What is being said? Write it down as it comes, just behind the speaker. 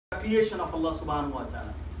creation of Allah subhanahu wa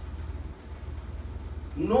ta'ala.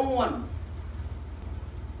 No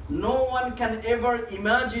one can ever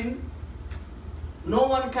imagine, no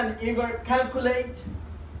one can ever calculate,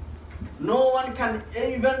 no one can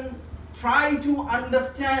even try to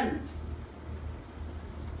understand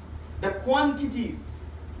the quantities,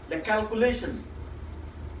 the calculation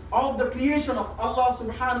of the creation of Allah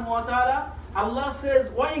subhanahu wa ta'ala. Allah says,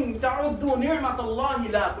 وَإِن تَعُدُّوا نِعْمَةَ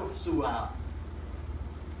اللَّهِ لَا تُحْصُوهَا.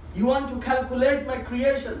 You want to calculate my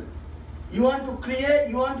creation, you want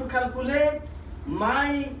to calculate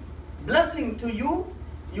my blessing to you,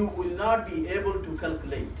 you will not be able to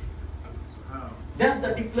calculate. That's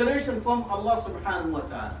the declaration from Allah subhanahu wa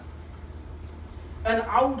ta'ala. And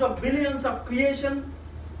out of billions of creation,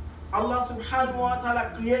 Allah subhanahu wa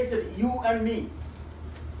ta'ala created you and me.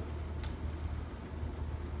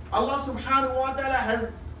 Allah subhanahu wa ta'ala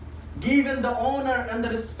has given the honor and the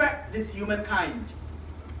respect this humankind,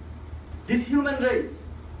 this human race.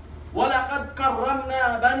 وَلَقَدْ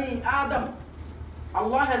كَرَّمْنَا بَنِي آدَمَ.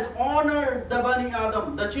 Allah has honored the Bani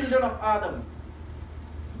Adam, the children of Adam.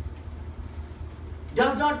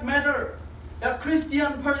 Does not matter a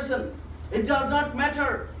Christian person, it does not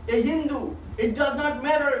matter a Hindu, it does not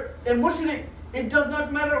matter a Mushrik, it does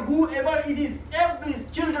not matter whoever it is. Every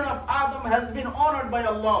children of Adam has been honored by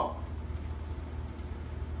Allah.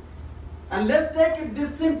 And let's take it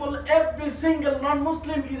this simple, every single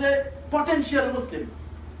non-Muslim is a potential Muslim.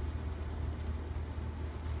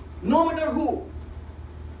 No matter who.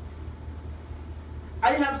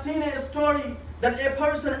 I have seen a story that a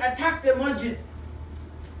person attacked a masjid,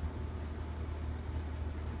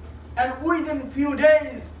 and within few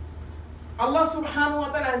days Allah subhanahu wa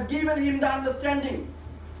ta'ala has given him the understanding.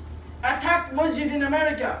 Attacked masjid in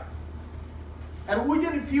America, and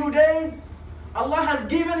within few days Allah has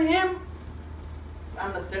given him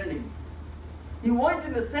understanding. He went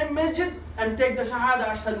in the same masjid and take the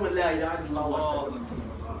shahada, ashhadu an la ilaha illallah wa ashhadu anna Muhammadan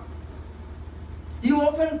rasulullah. He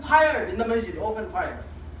often fired in the masjid, often fired.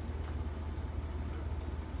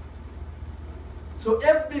 So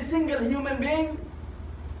every single human being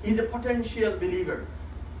is a potential believer.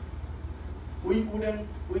 We couldn't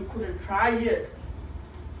try yet.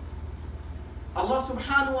 Allah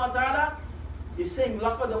subhanahu wa ta'ala is saying,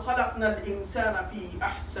 لَقَدْ خَلَقْنَا الْإِنسَانَ فِي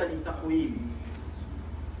أَحْسَنِ تَقْوِيمٍ.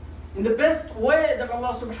 In the best way that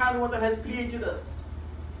Allah subhanahu wa ta'ala has created us.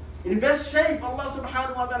 In the best shape Allah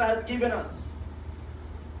subhanahu wa ta'ala has given us.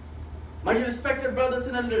 My dear respected brothers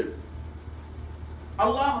and elders,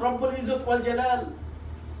 Allah Rabbul Izzat wal Jalal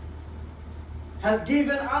has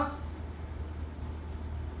given us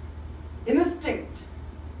instinct,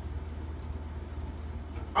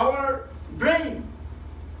 our brain,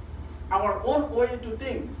 our own way to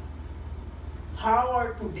think,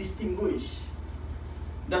 how to distinguish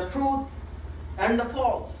the truth and the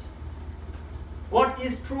false. What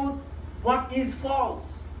is truth? What is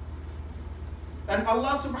false? And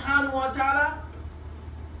Allah subhanahu wa ta'ala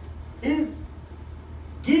is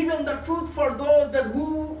given the truth for those that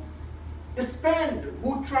who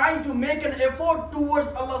try to make an effort towards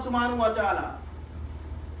Allah subhanahu wa ta'ala.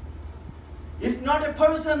 It's not a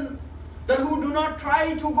person that who do not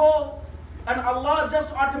try to go, and Allah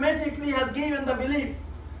just automatically has given the belief.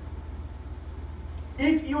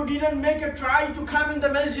 If you didn't make a try to come in the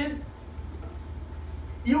masjid,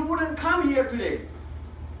 you wouldn't come here today.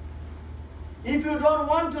 If you don't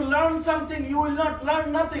want to learn something, you will not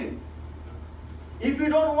learn nothing. If you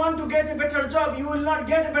don't want to get a better job, you will not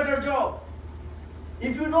get a better job.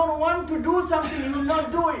 If you don't want to do something, you will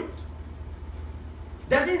not do it.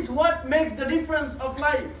 That is what makes the difference of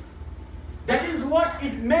life. That is what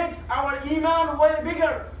it makes our iman way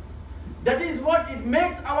bigger. That is what it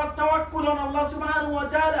makes our tawakkul on Allah subhanahu wa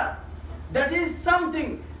ta'ala. That is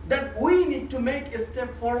something that we need to make a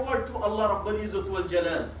step forward to Allah Rabbul Izzat wal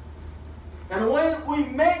Jalal. And when we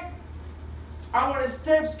make our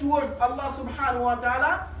steps towards Allah subhanahu wa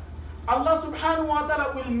ta'ala, Allah subhanahu wa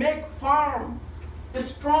ta'ala will make firm,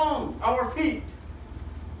 strong our feet.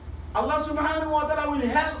 Allah subhanahu wa ta'ala will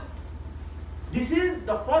help. This is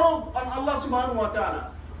the farad on Allah subhanahu wa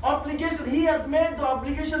ta'ala. Obligation, He has made the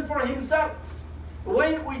obligation for Himself.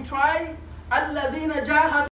 When we try, الَّذِينَ جَاهَدُوا